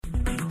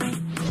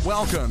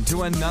Welcome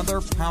to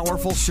another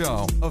powerful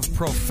show of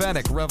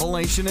prophetic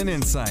revelation and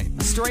insight.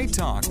 Straight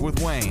Talk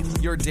with Wayne,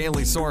 your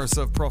daily source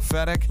of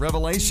prophetic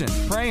revelation,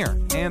 prayer,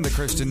 and the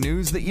Christian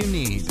news that you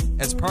need.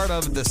 As part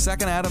of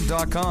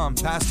thesecondadam.com,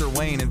 Pastor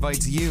Wayne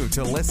invites you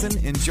to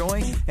listen,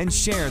 enjoy, and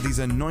share these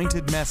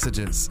anointed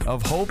messages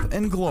of hope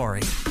and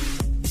glory.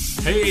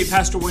 Hey,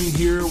 Pastor Wayne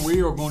here.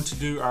 We are going to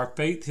do our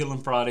Faith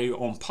Healing Friday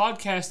on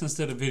podcast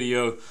instead of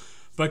video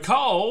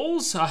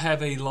because I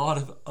have a lot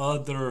of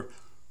other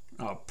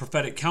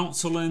prophetic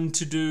counseling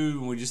to do,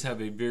 and we just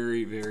have a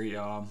very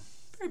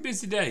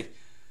busy day.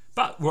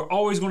 But we're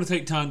always going to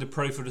take time to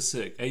pray for the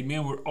sick.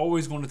 Amen. We're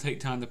always going to take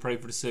time to pray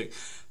for the sick.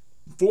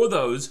 For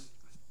those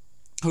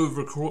who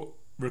have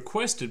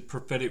requested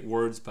prophetic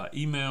words by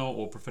email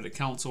or prophetic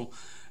counsel,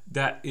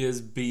 that's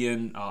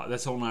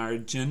on our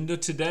agenda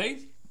today.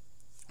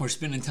 We're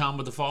spending time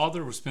with the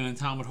Father. We're spending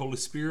time with Holy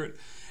Spirit.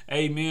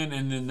 Amen.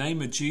 And in the name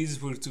of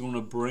Jesus, we're going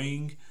to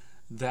bring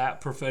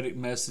that prophetic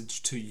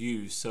message to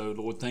you. So,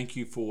 Lord, thank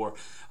you for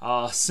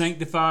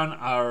sanctifying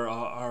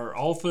our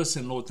office,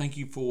 and Lord, thank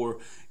you for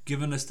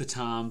giving us the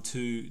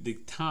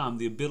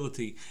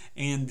ability,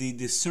 and the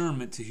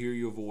discernment to hear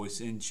your voice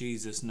in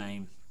Jesus'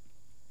 name.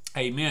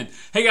 Amen.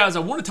 Hey guys, I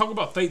want to talk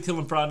about Faith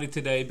Healing Friday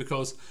today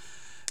because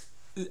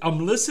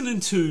I'm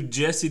listening to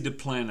Jesse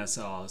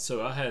Duplantis.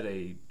 So I had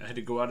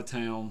to go out of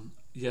town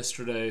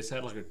yesterday. So I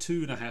had like a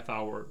 2.5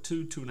 hour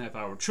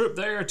trip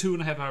there,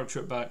 2.5 hour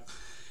trip back.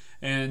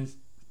 And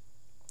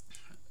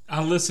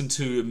I listened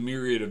to a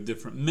myriad of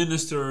different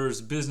ministers,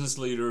 business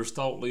leaders,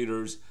 thought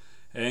leaders,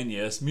 and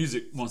yes,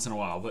 music once in a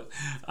while. But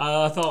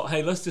I thought,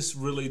 hey,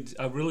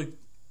 I really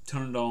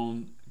turned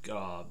on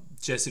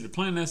Jesse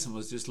Duplantis and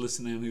was just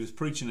listening. He was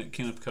preaching at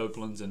Kenneth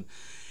Copeland's, and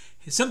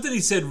something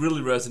he said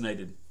really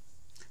resonated.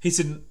 He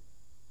said,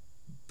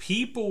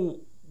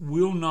 people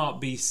will not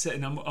be set,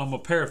 and I'm going to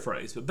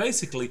paraphrase, but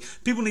basically,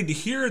 people need to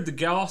hear the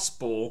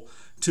gospel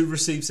to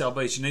receive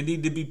salvation. They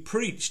need to be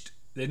preached.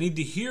 They need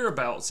to hear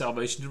about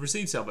salvation to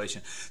receive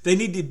salvation. They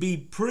need to be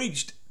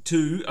preached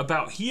to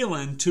about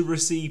healing to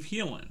receive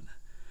healing.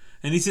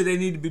 And he said they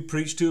need to be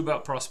preached to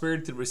about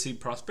prosperity to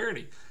receive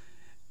prosperity.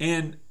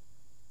 And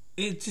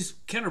it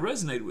just kind of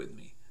resonated with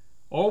me.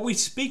 Are we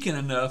speaking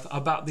enough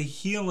about the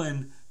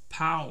healing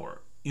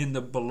power in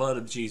the blood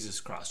of Jesus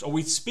Christ? Are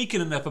we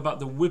speaking enough about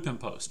the whipping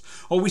post?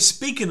 Are we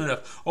speaking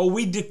enough? Are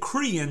we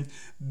decreeing,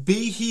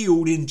 be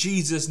healed in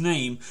Jesus'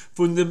 name,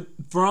 from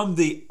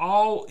the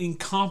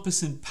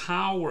all-encompassing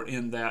power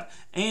in that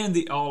and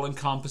the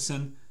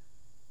all-encompassing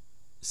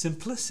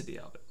simplicity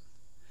of it?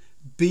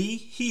 Be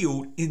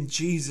healed in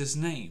Jesus'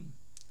 name.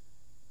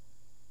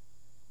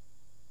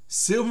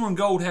 Silver and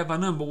gold have I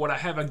none, but what I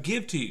have I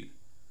give to you.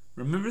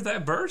 Remember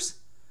that verse?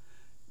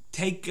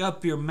 Take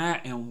up your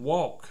mat and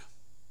walk.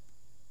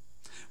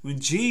 When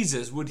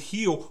Jesus would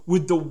heal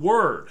with the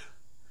word.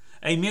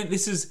 Amen.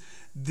 This is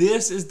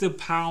the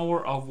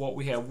power of what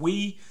we have.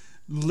 We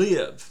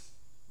live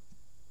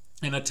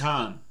in a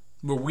time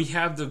where we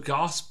have the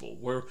gospel,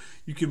 where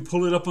you can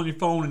pull it up on your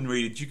phone and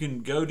read it. You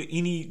can go to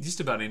just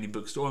about any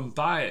bookstore and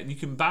buy it. And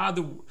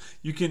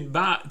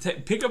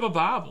pick up a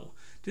Bible.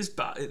 Just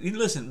buy it.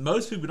 Listen,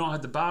 most people don't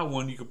have to buy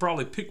one. You could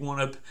probably pick one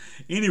up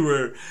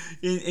anywhere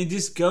and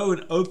just go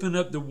and open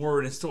up the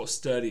Word and start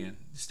studying.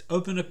 Just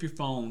open up your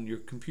phone, your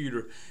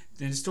computer,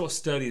 and just start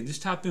studying.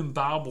 Just type in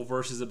Bible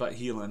verses about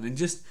healing and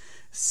just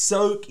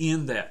soak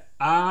in that.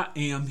 I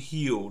am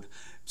healed.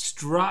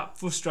 Stripe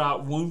for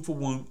stripe, wound for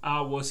wound, I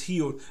was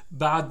healed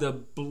by the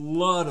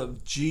blood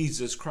of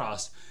Jesus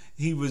Christ.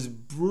 He was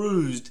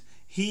bruised.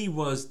 He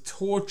was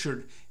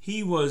tortured.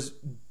 He was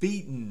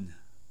beaten.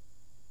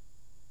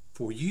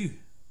 For you,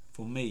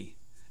 for me.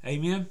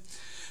 Amen.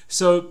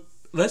 So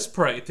let's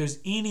pray. If there's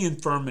any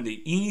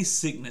infirmity, any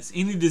sickness,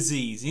 any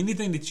disease,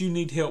 anything that you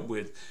need help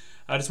with,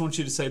 I just want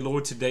you to say,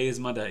 Lord, today is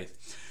my day.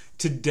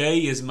 Today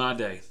is my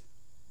day.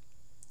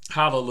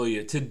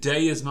 Hallelujah.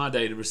 Today is my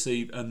day to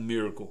receive a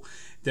miracle.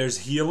 There's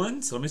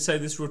healing. So let me say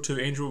this real too.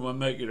 Andrew will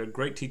make it a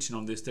great teaching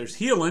on this. There's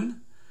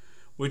healing,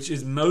 which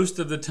is most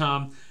of the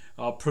time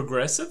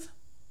progressive.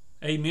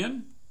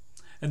 Amen.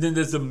 And then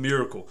there's a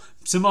miracle.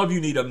 Some of you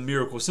need a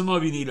miracle. Some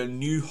of you need a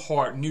new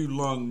heart, new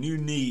lung, new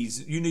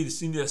knees. You need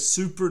a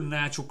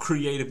supernatural,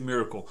 creative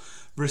miracle.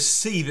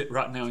 Receive it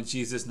right now in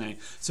Jesus' name.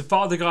 So,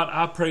 Father God,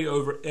 I pray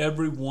over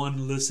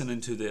everyone listening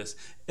to this,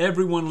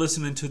 everyone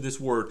listening to this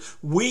word.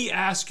 We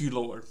ask you,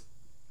 Lord,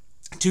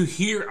 to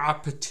hear our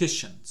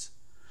petitions.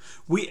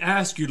 We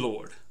ask you,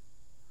 Lord,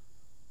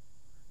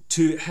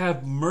 to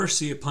have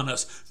mercy upon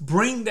us.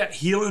 Bring that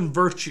healing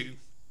virtue.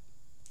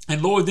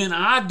 And Lord, then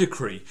I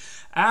decree,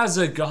 as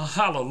a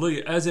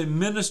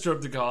minister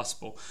of the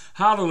gospel,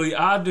 hallelujah,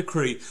 I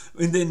decree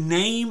in the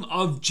name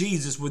of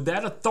Jesus, with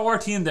that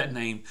authority in that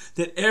name,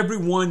 that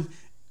everyone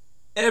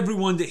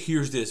everyone that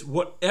hears this,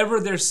 whatever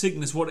their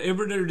sickness,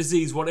 whatever their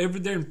disease, whatever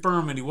their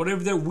infirmity,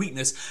 whatever their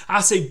weakness,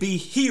 I say be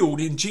healed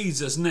in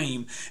Jesus'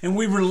 name. And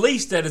we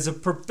release that as a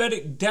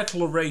prophetic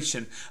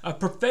declaration,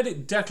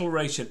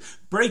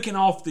 breaking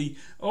off the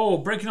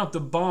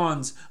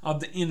bonds of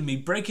the enemy,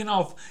 breaking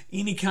off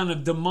any kind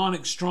of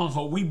demonic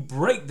stronghold. We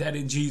break that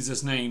in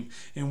Jesus' name,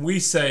 and we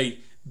say,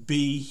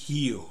 be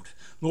healed.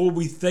 Lord,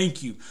 we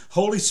thank you.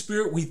 Holy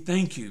Spirit, we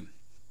thank you.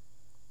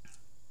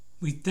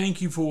 We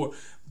thank you for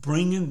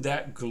bringing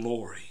that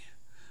glory.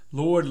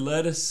 Lord,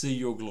 let us see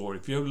your glory.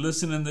 If you're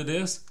listening to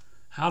this,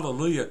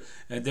 hallelujah,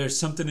 and there's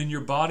something in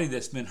your body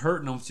that's been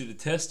hurting, I want you to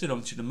test it. I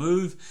want you to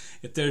move.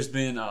 If there's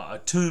been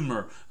a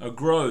tumor, a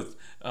growth,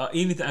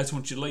 anything, I just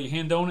want you to lay your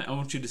hand on it.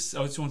 I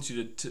just want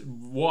you to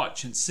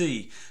watch and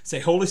see. Say,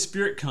 Holy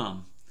Spirit,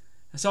 come.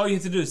 That's all you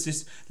have to do is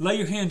just lay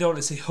your hand on it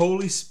and say,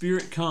 Holy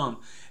Spirit,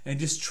 come. And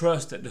just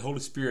trust that the Holy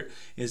Spirit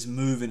is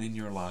moving in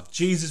your life.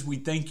 Jesus, we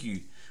thank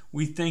you.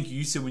 We thank you.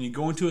 You said when you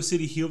go into a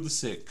city, heal the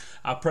sick.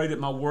 I pray that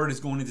my word is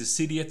going into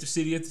city after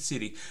city after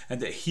city,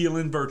 and that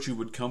healing virtue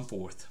would come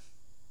forth.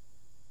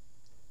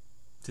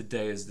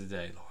 Today is the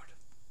day, Lord.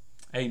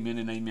 Amen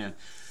and amen.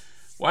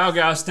 Wow,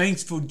 guys,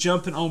 thanks for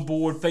jumping on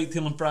board Faith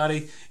Healing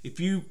Friday. If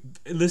you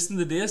listen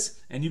to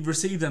this and you've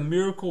received a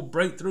miracle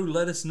breakthrough,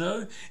 let us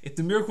know. If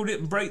the miracle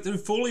didn't break through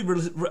fully,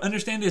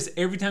 understand this.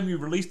 Every time you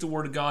release the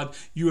Word of God,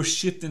 you're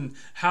shifting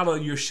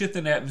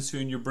the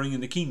atmosphere and you're bringing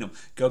the kingdom.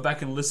 Go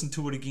back and listen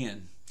to it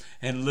again.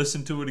 And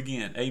listen to it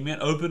again. Amen.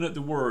 Open up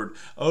the Word.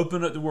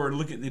 Open up the Word.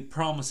 Look at the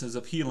promises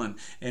of healing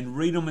and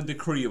read them and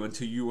decree them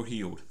until you are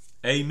healed.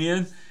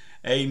 Amen.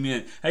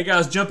 Amen. Hey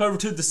guys, jump over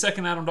to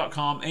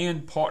thesecondadam.com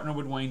and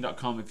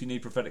partnerwithwayne.com if you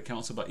need prophetic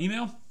counsel by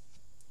email,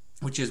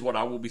 which is what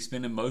I will be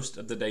spending most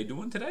of the day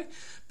doing today.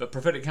 But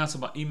prophetic counsel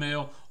by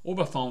email or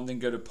by phone, then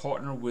go to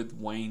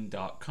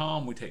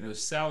partnerwithwayne.com. We take no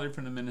salary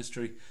from the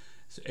ministry.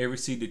 So every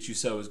seed that you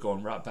sow is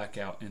going right back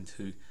out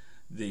into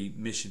the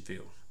mission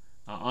field.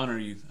 I honor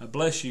you. I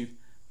bless you.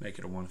 Make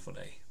it a wonderful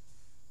day.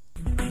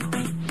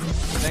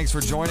 Thanks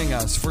for joining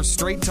us for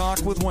Straight Talk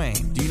with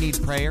Wayne. Do you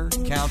need prayer,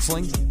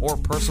 counseling, or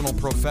personal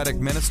prophetic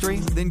ministry?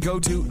 Then go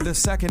to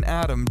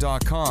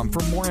thesecondadam.com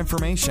for more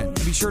information.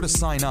 Be sure to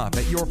sign up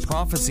at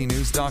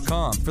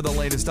yourprophecynews.com for the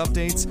latest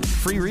updates,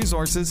 free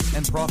resources,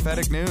 and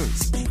prophetic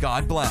news.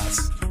 God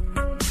bless.